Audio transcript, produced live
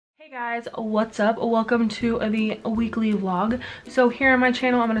Hey guys, what's up? Welcome to the weekly vlog. So here on my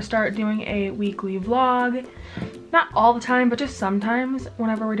channel, I'm gonna start doing a weekly vlog. Not all the time, but just sometimes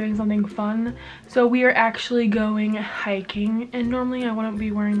whenever we're doing something fun. So we are actually going hiking, and normally I wouldn't be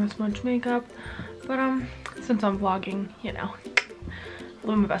wearing this much makeup, but since I'm vlogging, you know,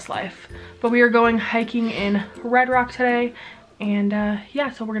 living my best life. But we are going hiking in Red Rock today, and yeah,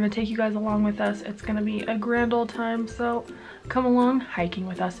 so we're gonna take you guys along with us. It's gonna be a grand old time, so come along hiking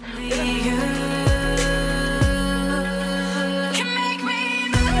with us. We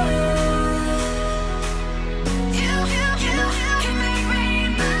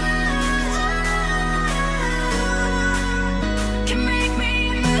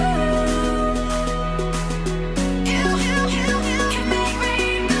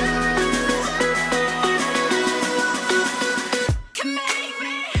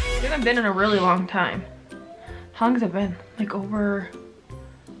haven't been in a really long time. How long has it been? Like over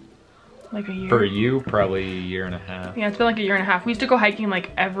like a year? For you, probably a year and a half. Yeah, it's been like a year and a half. We used to go hiking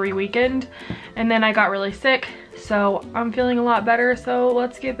like every weekend, and then I got really sick, so I'm feeling a lot better, so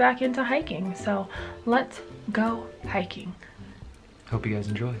let's get back into hiking. So let's go hiking. Hope you guys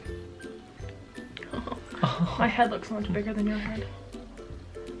enjoy. My head looks so much bigger than your head.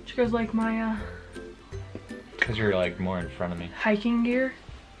 She goes like my Because you're like more in front of me. hiking gear.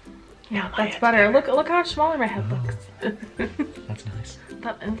 Yeah, that's better. Look how smaller my head looks. That's nice.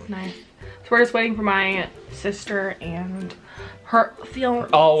 That is nice. So we're just waiting for my sister and her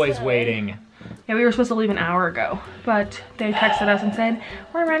fiance. Always waiting. Yeah, we were supposed to leave an hour ago, but they texted us and said,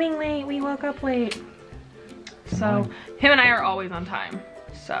 we're running late, we woke up late. So him and I are always on time.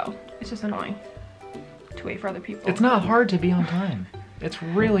 So it's just annoying to wait for other people. It's not hard to be on time. It's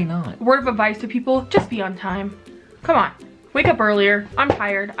really not. Word of advice to people, just be on time. Come on, wake up earlier. I'm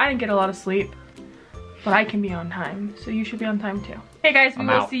tired, I didn't get a lot of sleep, but I can be on time, so you should be on time too. Hey guys, we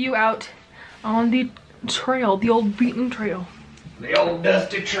will see you out on the trail, the old beaten trail. The old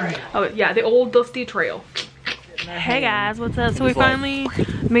dusty trail. Oh yeah, the old dusty trail. Hey guys, what's up? So we finally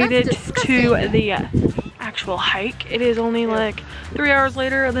made it to the actual hike. It is only like 3 hours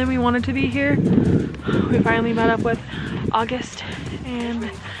later than we wanted to be here. We finally met up with August and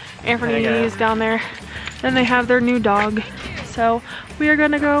Anthony's down there. Then they have their new dog. So we are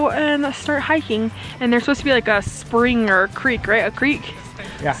gonna go and start hiking. And there's supposed to be like a spring or a creek, right? A creek?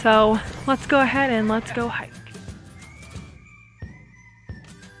 Yeah. So let's go ahead and let's go hike.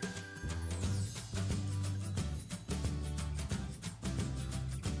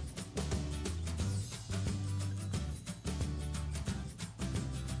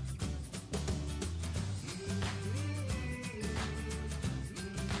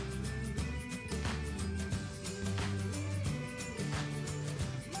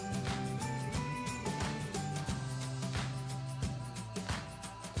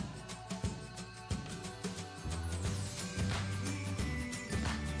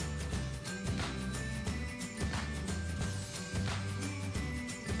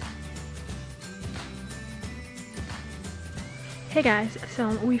 Hey guys, so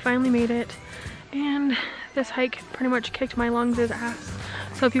we finally made it, and this hike pretty much kicked my lungs' ass.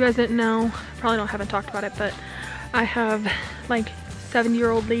 So if you guys didn't know, probably haven't talked about it, but I have like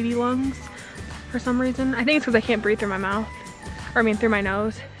 70-year-old lady lungs for some reason. I think it's because I can't breathe through my mouth, or I mean through my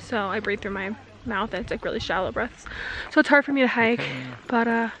nose. So I breathe through my mouth, and it's like really shallow breaths. So it's hard for me to hike,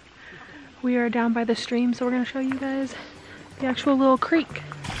 but we are down by the stream, so we're gonna show you guys the actual little creek.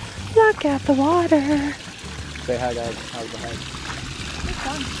 Look at the water. Say hi guys, how's the hike? It's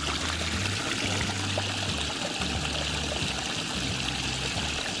fun.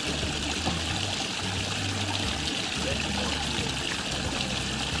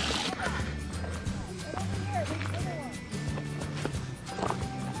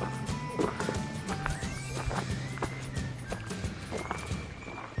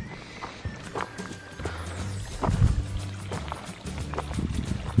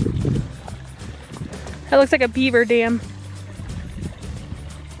 That looks like a beaver dam.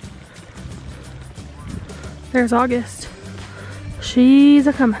 There's August. She's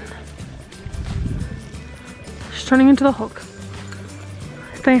a-coming. She's turning into the Hulk.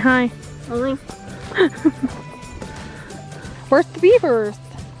 Say hi. Where's the beavers?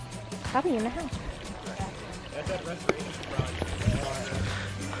 Probably in the house.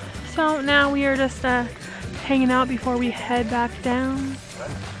 So now we are just hanging out before we head back down.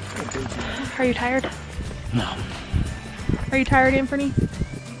 Are you tired? No. Are you tired, Anthony?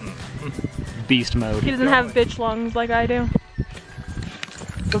 Beast mode. He doesn't have bitch lungs like I do.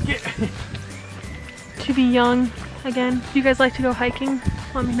 Go get. To be young again. Do you guys like to go hiking?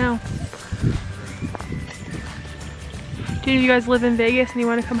 Let me know. Do you guys live in Vegas and you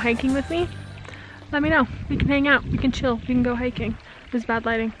want to come hiking with me? Let me know. We can hang out. We can chill. We can go hiking. There's bad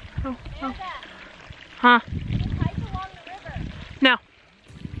lighting. Oh, oh. Huh? No.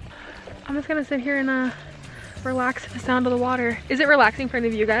 I'm just gonna sit here and relax to the sound of the water. Is it relaxing for any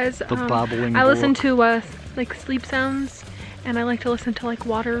of you guys? The bobbling I listen to like sleep sounds, and I like to listen to like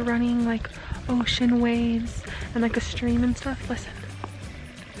water running, like ocean waves, and like a stream and stuff. Listen.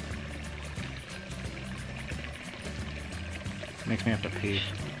 Makes me have to pee.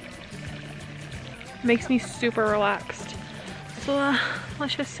 Makes me super relaxed. So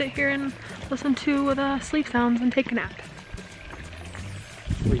let's just sit here and listen to the sleep sounds and take a nap.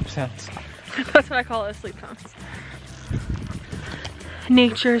 Sleep sounds. That's what I call it, sleep sounds.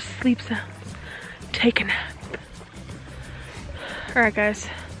 Nature's sleep sounds. Take a nap. Alright guys,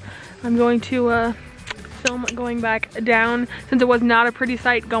 I'm going to film going back down since it was not a pretty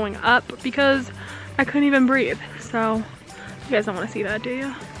sight going up because I couldn't even breathe. So you guys don't want to see that, do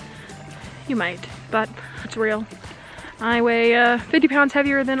you? You might, but it's real. I weigh 50 pounds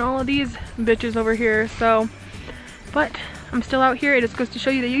heavier than all of these bitches over here, so, but I'm still out here. It just goes to show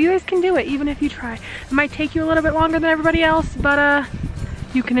you that you guys can do it even if you try. It might take you a little bit longer than everybody else, but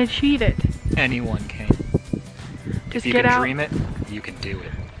you can achieve it. Anyone can. Just if you get can out. Dream it, you can do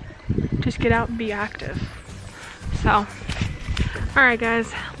it. Just get out and be active. So, alright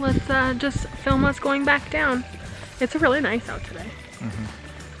guys, let's just film us going back down. It's really nice out today.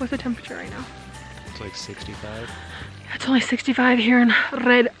 What's the temperature right now? It's like 65. It's only 65 here in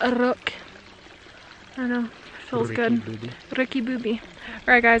Red Rock. I know, feels Ricky good. booby. Ricky booby.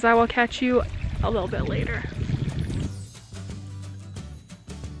 Alright guys, I will catch you a little bit later.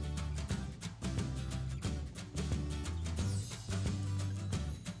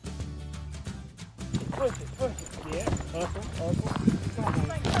 Yeah, Come on,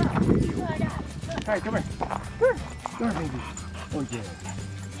 Hey, come here. Come here, baby. Oh yeah.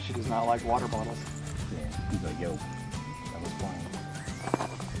 She does not like water bottles. Yeah, he's like, yo, that was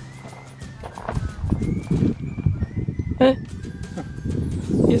fine.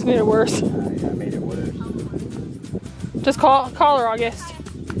 You just made it worse. I made it worse. Just call her, August.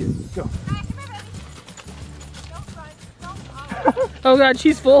 Go. Oh god,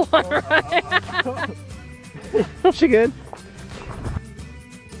 she's full on right. She good?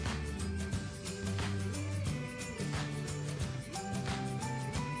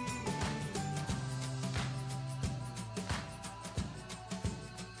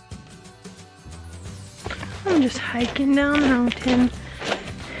 I'm just hiking down the mountain.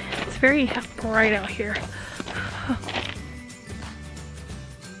 It's very bright out here.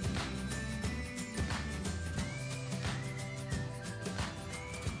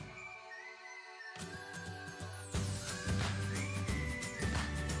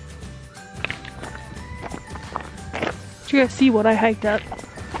 Did you guys see what I hiked up?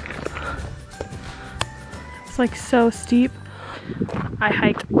 It's like so steep. I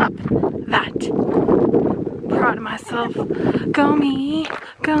hiked up that. Proud of myself. Go me,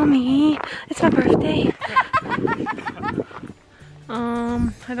 go me. It's my birthday.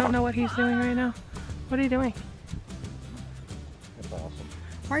 I don't know what he's doing right now. What are you doing? That's awesome.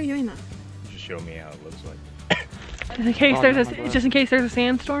 Why are you doing that? Just show me how it looks like. Just in case there's a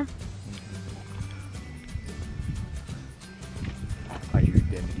sandstorm. Your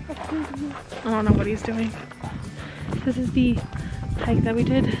identity. I don't know what he's doing. This is the hike that we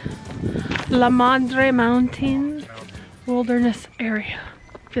did. La Madre Mountain Wilderness Area.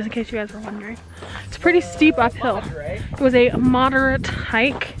 Just in case you guys were wondering. It's pretty steep uphill. It was a moderate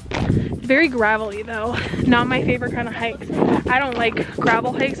hike. Very gravelly though. Not my favorite kind of hikes. I don't like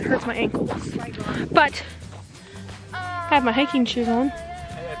gravel hikes. It hurts my ankles. But I have my hiking shoes on.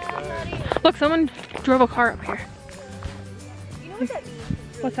 Look, someone drove a car up here.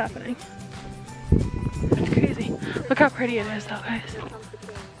 What's happening? It's crazy. Look how pretty it is though, guys.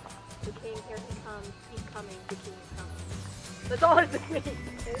 That's all it means.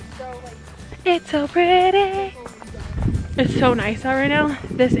 It's so pretty. It's so nice out right now.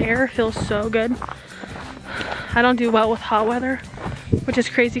 This air feels so good. I don't do well with hot weather, which is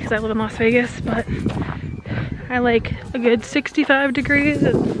crazy because I live in Las Vegas, but I like a good 65 degrees.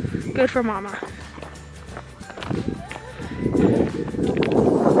 It's good for mama.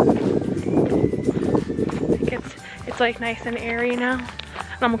 It's like nice and airy now.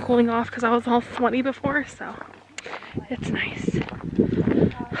 And I'm cooling off because I was all sweaty before, so it's nice.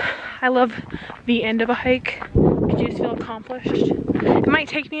 I love the end of a hike. You just feel accomplished. It might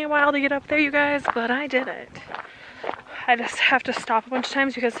take me a while to get up there, you guys, but I did it. I just have to stop a bunch of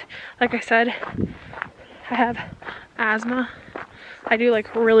times because, like I said, I have asthma. I do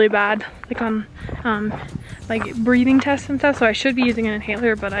like really bad like on like breathing tests and stuff, so I should be using an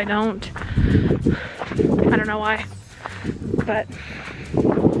inhaler, but I don't know why, but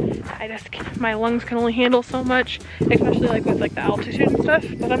my lungs can only handle so much, especially like with like the altitude and stuff.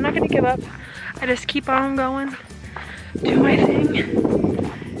 But I'm not gonna give up. I just keep on going, do my thing,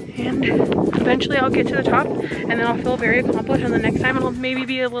 and eventually I'll get to the top, and then I'll feel very accomplished, and the next time it'll maybe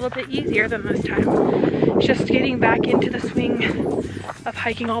be a little bit easier than this time. It's just getting back into the swing of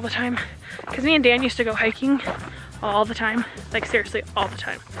hiking all the time, because me and Dan used to go hiking all the time, like seriously all the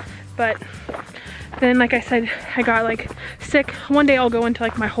time. But then, like I said, I got like sick. One day I'll go into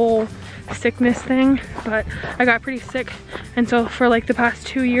like my whole sickness thing, but I got pretty sick, and so for like the past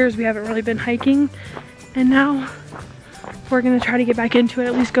 2 years we haven't really been hiking, and now we're gonna try to get back into it,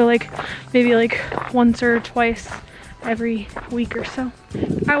 at least go like maybe like once or twice every week or so.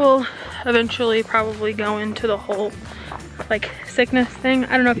 I will eventually probably go into the whole like sickness thing.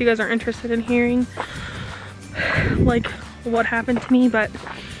 I don't know if you guys are interested in hearing like what happened to me, but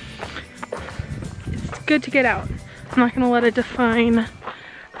it's good to get out. I'm not gonna let it define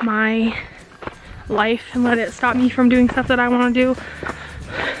my life and let it stop me from doing stuff that I want to do.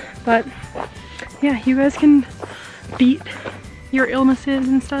 But yeah, you guys can beat your illnesses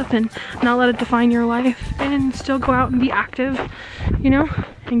and stuff and not let it define your life, and still go out and be active, you know,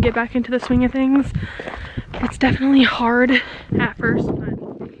 and get back into the swing of things. It's definitely hard at first, but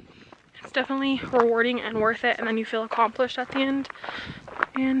it's definitely rewarding and worth it, and then you feel accomplished at the end.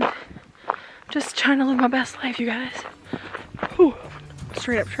 And just trying to live my best life, you guys. Whew.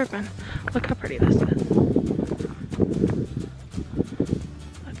 Straight up tripping. Look how pretty this is.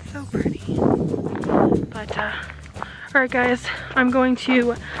 That's so pretty. But alright guys, I'm going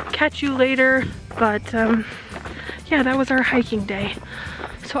to catch you later, but yeah, that was our hiking day,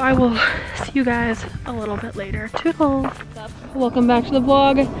 so I will see you guys a little bit later. Toodles! Welcome back to the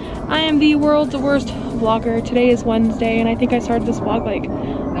vlog. I am the world's worst vlogger. Today is Wednesday, and I think I started this vlog like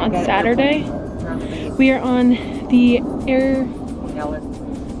on Saturday. We are on the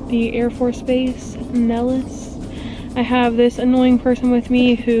Air Force Base, Nellis. I have this annoying person with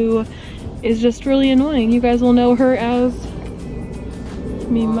me who is just really annoying. You guys will know her as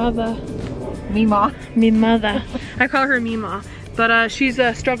me mother. Mima. Me mother. I call her Mima, but she's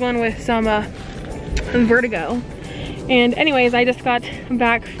struggling with some vertigo. And anyways, I just got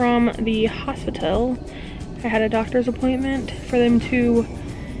back from the hospital. I had a doctor's appointment for them to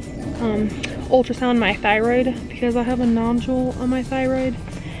ultrasound my thyroid, because I have a nodule on my thyroid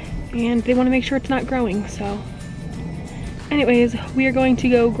and they want to make sure it's not growing. So anyways, we are going to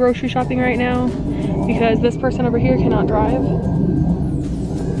go grocery shopping right now because this person over here cannot drive,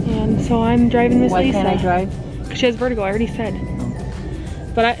 and so I'm driving Miss Lisa. Why can't I drive? Because she has vertigo, I already said.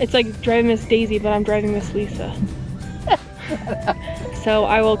 But it's like driving Miss Daisy, but I'm driving Miss Lisa. So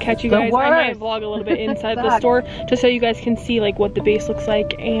I will catch you guys. I might vlog a little bit inside the store just so you guys can see like what the base looks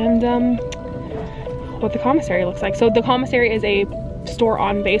like and what the commissary looks like. So the commissary is a store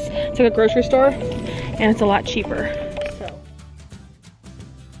on base. It's like a grocery store, and it's a lot cheaper. So.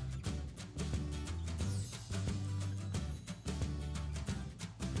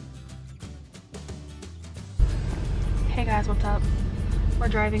 Hey guys, what's up? We're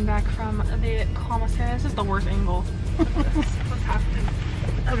driving back from the commissary. This is the worst angle. What's happening?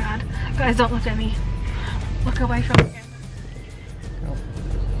 Oh god. Guys, don't look at me. Look away from me.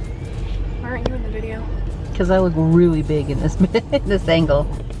 Why aren't you in the video? Because I look really big in this this angle.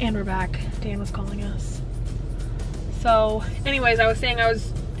 And we're back. Dan was calling us. So anyways, I was saying I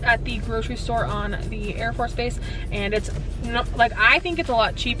was at the grocery store on the Air Force Base, and it's like, I think it's a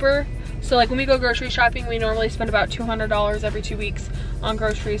lot cheaper. So like when we go grocery shopping, we normally spend about $200 every 2 weeks on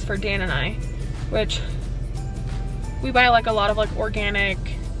groceries for Dan and I, which we buy like a lot of like organic,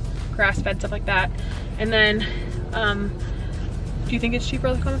 grass-fed stuff like that. And then do you think it's cheaper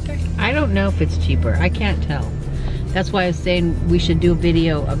at the commissary? I don't know if it's cheaper. I can't tell. That's why I was saying we should do a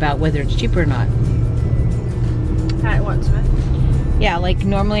video about whether it's cheaper or not. At what, Smith? Yeah, like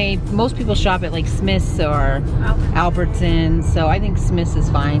normally most people shop at like Smith's or Albertsons, so I think Smith's is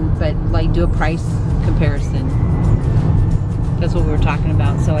fine, but like do a price comparison. That's what we were talking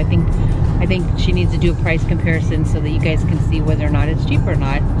about. So I think she needs to do a price comparison so that you guys can see whether or not it's cheaper or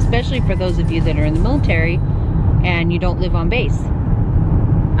not, especially for those of you that are in the military and you don't live on base.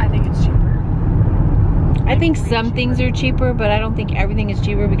 I think it's cheaper. I think some things are cheaper, but I don't think everything is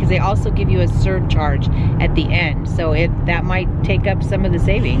cheaper because they also give you a surcharge at the end. So that might take up some of the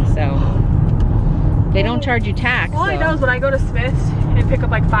savings. So they don't charge you tax. All I know is when I go to Smith's and pick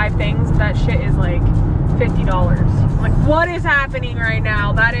up like 5 things, that shit is like $50. Like, what is happening right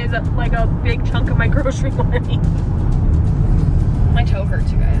now? That is like a big chunk of my grocery money. My toe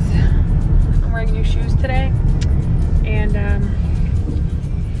hurts, you guys. I'm wearing new shoes today, and I'm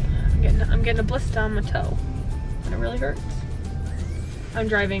getting a blister on my toe, and it really hurts. I'm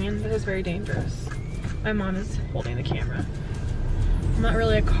driving, and this is very dangerous. My mom is holding the camera. I'm not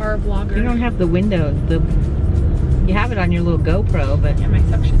really a car vlogger. You don't have the window. You have it on your little GoPro, but yeah, my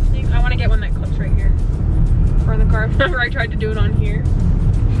suction thing. I want to get one that clips right here. Or in the car. Remember I tried to do it on here,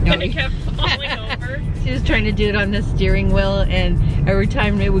 and it kept falling over. She was trying to do it on the steering wheel, and every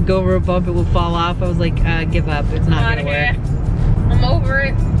time it would go over a bump, it would fall off. I was like, give up. It's not gonna work. I'm over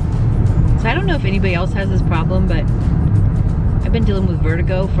it. So I don't know if anybody else has this problem, but I've been dealing with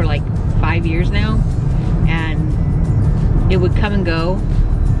vertigo for like 5 years now, and it would come and go,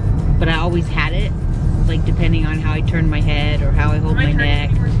 but I always had it, like depending on how I turn my head or how I hold my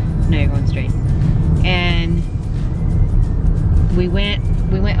neck. No, you're going straight. And we went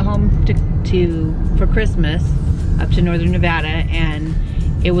home for Christmas up to northern Nevada, and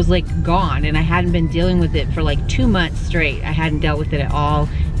it was like gone, and I hadn't been dealing with it for like 2 months straight. I hadn't dealt with it at all.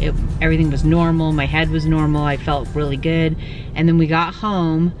 Everything was normal. My head was normal. I felt really good. And then we got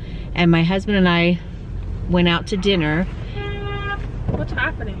home, and my husband and I went out to dinner. What's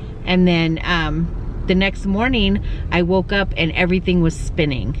happening? And then the next morning I woke up and everything was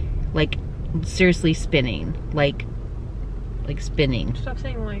spinning. Like seriously spinning. Like spinning. Stop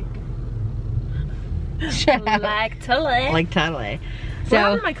saying like. Shut up. Like totally. Like totally. So, what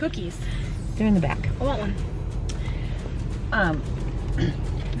happened to my cookies? They're in the back. I want one.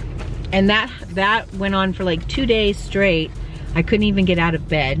 And that went on for like 2 days straight. I couldn't even get out of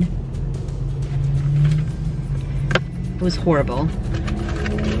bed. It was horrible.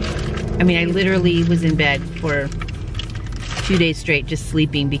 I mean, I literally was in bed for 2 days straight just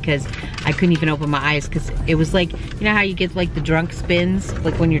sleeping because I couldn't even open my eyes, because it was like, you know how you get like the drunk spins?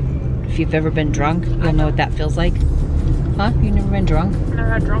 Like when if you've ever been drunk, you'll know what that feels like. Huh? You've never been drunk? I've never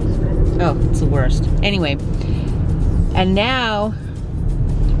had drunk spins. Oh, it's the worst. Anyway, and now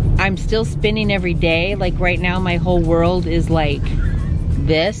I'm still spinning every day. Like right now my whole world is like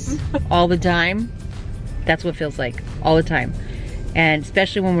this all the time. That's what it feels like all the time. And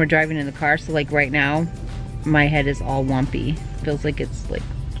especially when we're driving in the car. So like right now, my head is all wumpy. Feels like it's like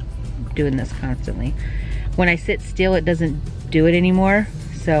doing this constantly. When I sit still, it doesn't do it anymore.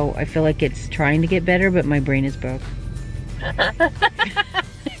 So I feel like it's trying to get better, but my brain is broke.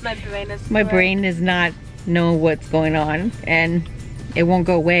 My brain does not know what's going on, and it won't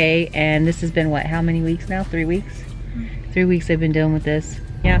go away. And this has been what, how many weeks now? 3 weeks? 3 weeks I've been dealing with this.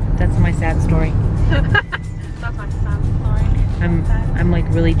 Yeah, that's my sad story. That's my sad story. I'm like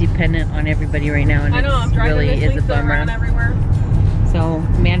really dependent on everybody right now, and I know, I'm driving really this is a bummer. Everywhere. So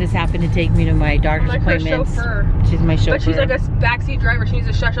Amanda's happened to take me to my doctor's like appointments. Her chauffeur. She's my chauffeur. But she's like a backseat driver. She needs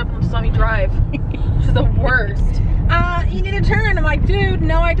to shut up and just let me drive. She's the worst. You need to turn. I'm like, dude,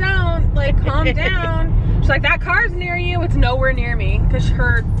 no I don't. Like, calm down. She's like, that car's near you. It's nowhere near me. Because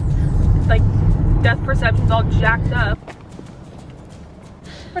her, like, depth perception's all jacked up.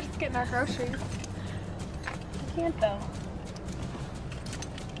 We're just getting our groceries. I can't though.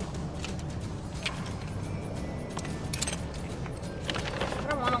 I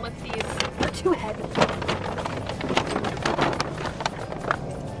don't want to lift these. They're too heavy.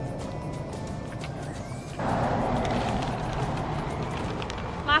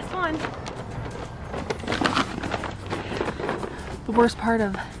 Last one. The worst part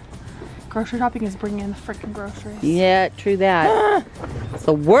of grocery shopping is bringing in the freaking groceries. Yeah, true that. It's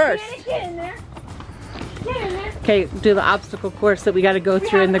the worst. Get in there. Get in there. Okay, do the obstacle course that we got to go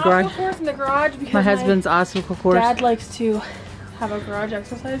through in the garage. Obstacle course in the garage because my husband's obstacle course. Dad likes to have a garage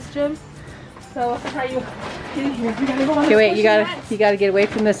exercise gym. So that's how you get in here. We gotta go on the wait, you mats. gotta get away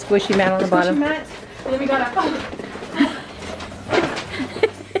from the squishy mat on the bottom. Mat, and then we gotta.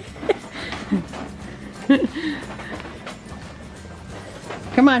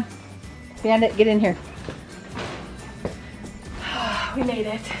 Come on, Bandit, get in here. We made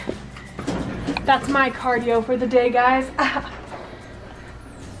it. That's my cardio for the day, guys.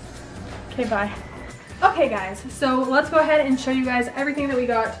 Okay, bye. Okay, guys, so let's go ahead and show you guys everything that we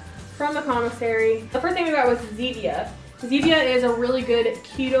got from the commissary. The first thing we got was Zevia. Zevia is a really good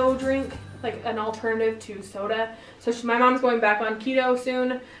keto drink, like an alternative to soda. So my mom's going back on keto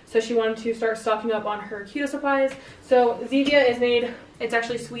soon, so she wanted to start stocking up on her keto supplies. So Zevia is made, it's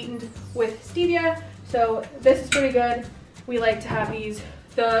actually sweetened with stevia, so this is pretty good. We like to have these.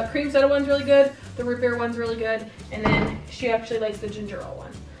 The cream soda one's really good, the root beer one's really good, and then she actually likes the ginger ale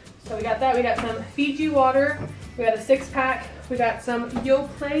one. So we got that. We got some Fiji water. We got a 6-pack. We got some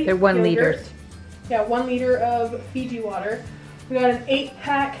Yoplait. They're 1 yogurt. liter. Yeah, 1 liter of Fiji water. We got an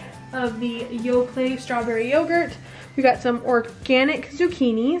 8-pack of the Yoplait strawberry yogurt. We got some organic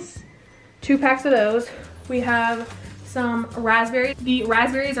zucchinis, 2 packs of those. We have some raspberries. The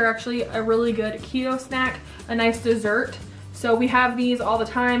raspberries are actually a really good keto snack, a nice dessert. So we have these all the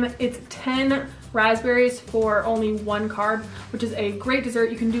time. It's 10 raspberries for only 1 carb, which is a great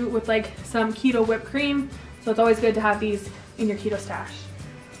dessert. You can do it with like some keto whipped cream. So it's always good to have these in your keto stash.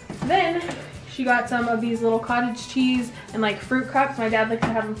 Then she got some of these little cottage cheese and like fruit cups. My dad likes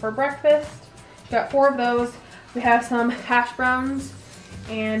to have them for breakfast. She got 4 of those. We have some hash browns,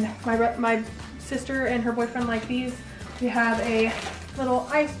 and my sister and her boyfriend like these. We have a little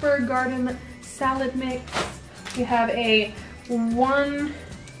iceberg garden salad mix. We have a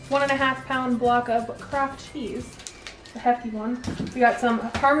 1.5 pound block of Kraft cheese, a hefty one. We got some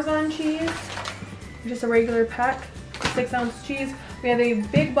Parmesan cheese, just a regular pack, 6-ounce cheese. We have a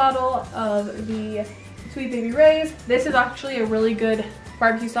big bottle of the Sweet Baby Ray's. This is actually a really good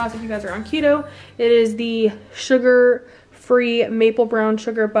barbecue sauce if you guys are on keto. It is the sugar-free maple brown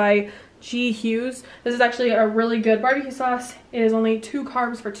sugar by G. Hughes. This is actually a really good barbecue sauce. It is only 2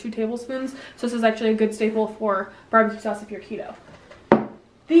 carbs for 2 tablespoons. So this is actually a good staple for barbecue sauce if you're keto.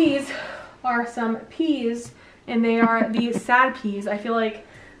 These are some peas, and they are the sad peas. I feel like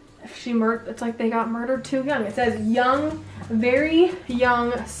it's like they got murdered too young. It says young, very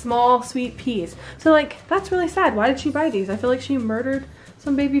young, small, sweet peas. So like, that's really sad. Why did she buy these? I feel like she murdered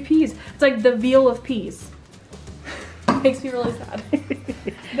some baby peas. It's like the veal of peas. Makes me really sad.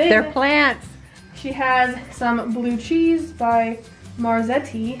 They're plants. She has some blue cheese by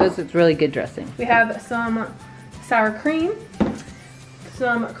Marzetti. This is really good dressing. We have some sour cream,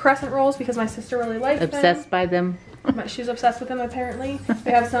 some crescent rolls because my sister really likes them. Obsessed by them. She's obsessed with them apparently.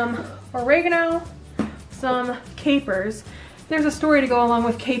 We have some oregano, some capers. There's a story to go along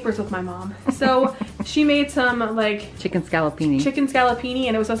with capers with my mom. So she made some like chicken scallopini,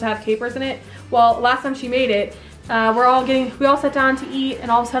 and it was supposed to have capers in it. Well, last time she made it, we all sat down to eat, and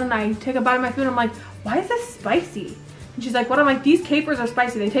all of a sudden I take a bite of my food and I'm like, why is this spicy? And she's like, what? I'm like, these capers are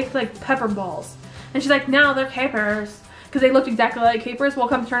spicy. They taste like pepper balls. And she's like, no, they're capers. Because they looked exactly like capers. Well,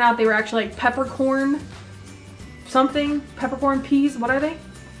 come to turn out they were actually like peppercorn something. Peppercorn peas. What are they?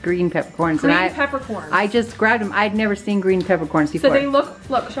 Green peppercorns. Green peppercorns. I just grabbed them. I'd never seen green peppercorns before. So they look,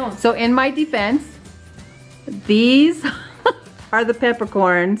 show them. So in my defense, these are the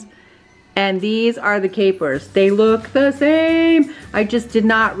peppercorns and these are the capers. They look the same. I just did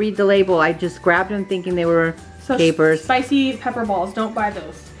not read the label. I just grabbed them thinking they were capers. Spicy pepper balls. Don't buy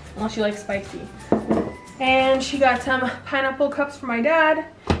those unless you like spicy. And she got some pineapple cups for my dad.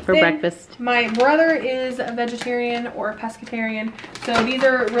 For breakfast. My brother is a vegetarian or a pescatarian. So these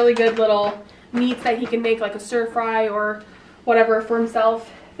are really good little meats that he can make like a stir fry or whatever for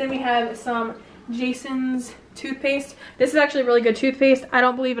himself. Then we have some Jason's toothpaste. This is actually really good toothpaste. I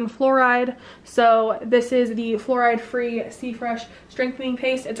don't believe in fluoride. So this is the fluoride-free Sea Fresh strengthening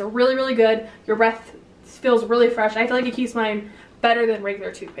paste. It's really, really good. Your breath feels really fresh. I feel like it keeps mine better than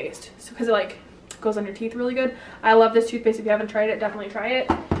regular toothpaste. So because it like goes on your teeth really good. I love this toothpaste. If you haven't tried it, definitely try it.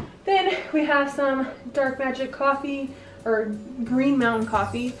 Then we have some Dark Magic coffee, or Green Mountain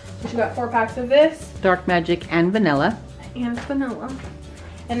coffee, which we got 4 packs of this. Dark Magic and vanilla. And vanilla.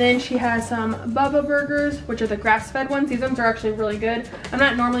 And then she has some Bubba burgers, which are the grass-fed ones. These ones are actually really good. I'm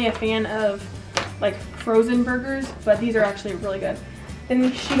not normally a fan of like frozen burgers, but these are actually really good.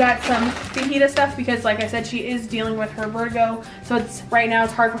 Then she got some fajita stuff because, like I said, she is dealing with her vertigo. So right now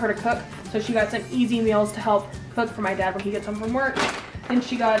it's hard for her to cook. So she got some easy meals to help cook for my dad when he gets home from work. Then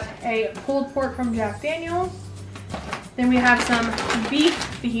she got a pulled pork from Jack Daniel's. Then we have some beef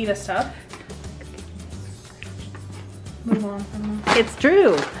fajita stuff. Move on from that. It's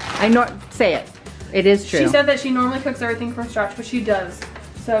true. Say it. It is true. She said that she normally cooks everything from scratch, but she does.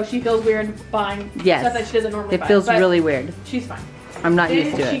 So she feels weird buying stuff that she doesn't normally buy. It feels really weird. She's fine. I'm not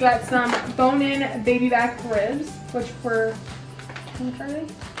used to it. She got some bone-in baby back ribs, which were, how much are they?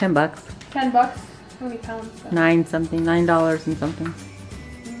 $10. $10. How many pounds? $9 and something.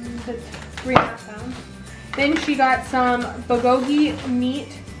 It's 3.5 pounds. Then she got some bulgogi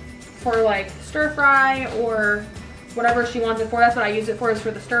meat for like stir fry or whatever she wants it for. That's what I use it for, is for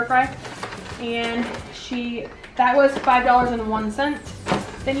the stir fry. And that was $5.01.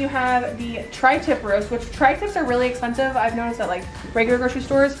 Then you have the tri-tip roast, which tri-tips are really expensive. I've noticed at like regular grocery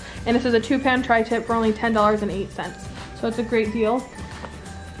stores. And this is a 2-pound tri-tip for only $10.08. So it's a great deal.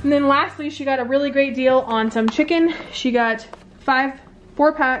 And then lastly, she got a really great deal on some chicken. She got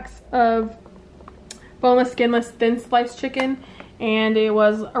 4 packs of boneless, skinless, thin sliced chicken. And it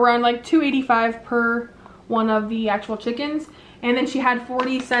was around like $2.85 per one of the actual chickens. And then she had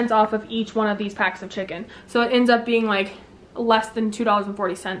 40 cents off of each one of these packs of chicken. So it ends up being like less than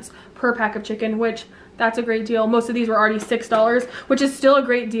 $2.40 per pack of chicken, which That's a great deal. Most of these were already $6, which is still a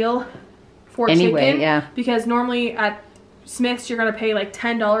great deal for chicken. Yeah. Because normally at Smith's you're gonna pay like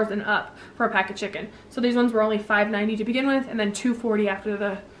 $10 and up for a pack of chicken. So these ones were only $5.90 to begin with, and then $2.40 after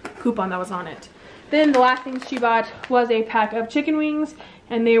the coupon that was on it. Then the last thing she bought was a pack of chicken wings,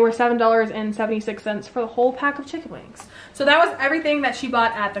 and they were $7.76 for the whole pack of chicken wings. So that was everything that she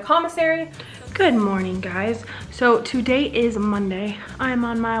bought at the commissary. Good morning, guys. So today is Monday. I'm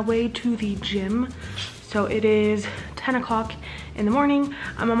on my way to the gym. So it is 10 o'clock in the morning.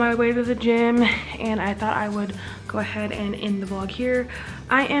 I'm on my way to the gym, and I thought I would go ahead and end the vlog here.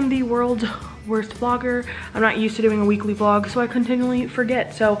 I am the world's worst vlogger. I'm not used to doing a weekly vlog, so I continually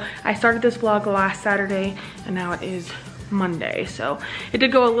forget. So I started this vlog last Saturday, and now it is Monday. So it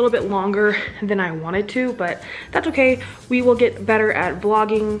did go a little bit longer than I wanted to, but that's okay. We will get better at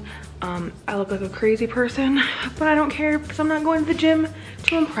vlogging. I look like a crazy person, but I don't care because I'm not going to the gym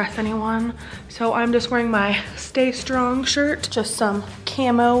to impress anyone. So I'm just wearing my Stay Strong shirt, just some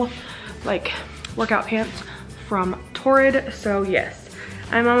camo like workout pants from Torrid. So yes,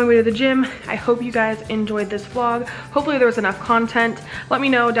 I'm on my way to the gym. I hope you guys enjoyed this vlog. Hopefully there was enough content. Let me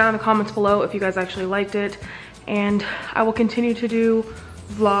know down in the comments below if you guys actually liked it. And I will continue to do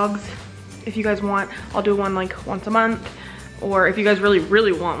vlogs if you guys want. I'll do one like once a month, or if you guys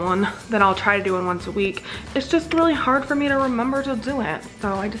really want one, then I'll try to do one once a week. It's just really hard for me to remember to do it,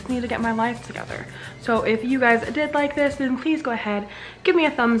 so I just need to get my life together. So if you guys did like this, then please go ahead, give me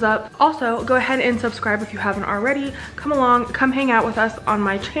a thumbs up. Also, go ahead and subscribe if you haven't already. Come along, come hang out with us on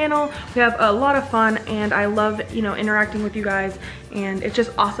my channel. We have a lot of fun, and I love, you know, interacting with you guys, and it's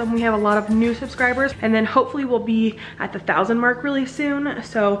just awesome. We have a lot of new subscribers, and then hopefully we'll be at the 1,000 mark really soon.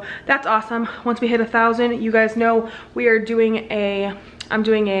 So that's awesome. Once we hit 1,000, you guys know we are doing I'm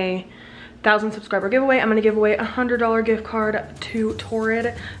doing a 1,000 subscriber giveaway. I'm gonna give away a $100 gift card to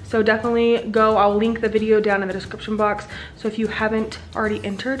Torrid. So definitely go. I'll link the video down in the description box. So if you haven't already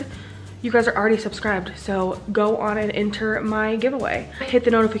entered, you guys are already subscribed. So go on and enter my giveaway. Hit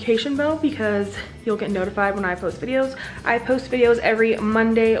the notification bell because you'll get notified when I post videos. I post videos every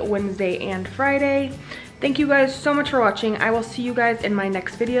Monday, Wednesday, and Friday. Thank you guys so much for watching. I will see you guys in my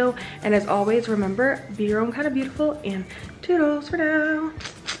next video. And as always, remember, be your own kind of beautiful, and toodles for now.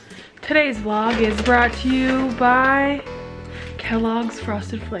 Today's vlog is brought to you by Kellogg's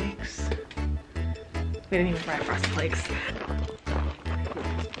Frosted Flakes. We didn't even buy Frosted Flakes.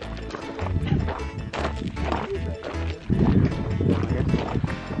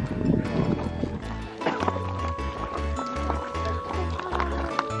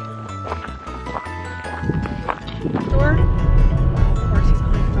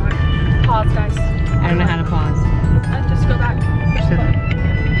 Pause, guys. I don't know how to pause. Just go back.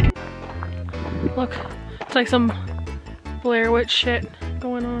 Look, it's like some Blair Witch shit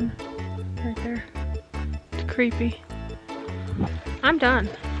going on right there. It's creepy. I'm done.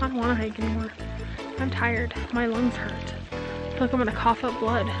 I don't want to hike anymore. I'm tired. My lungs hurt. I feel like I'm gonna cough up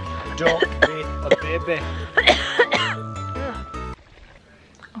blood. Don't be a baby.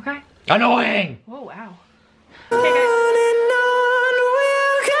 Okay. Annoying! Whoa, wow. Okay, guys.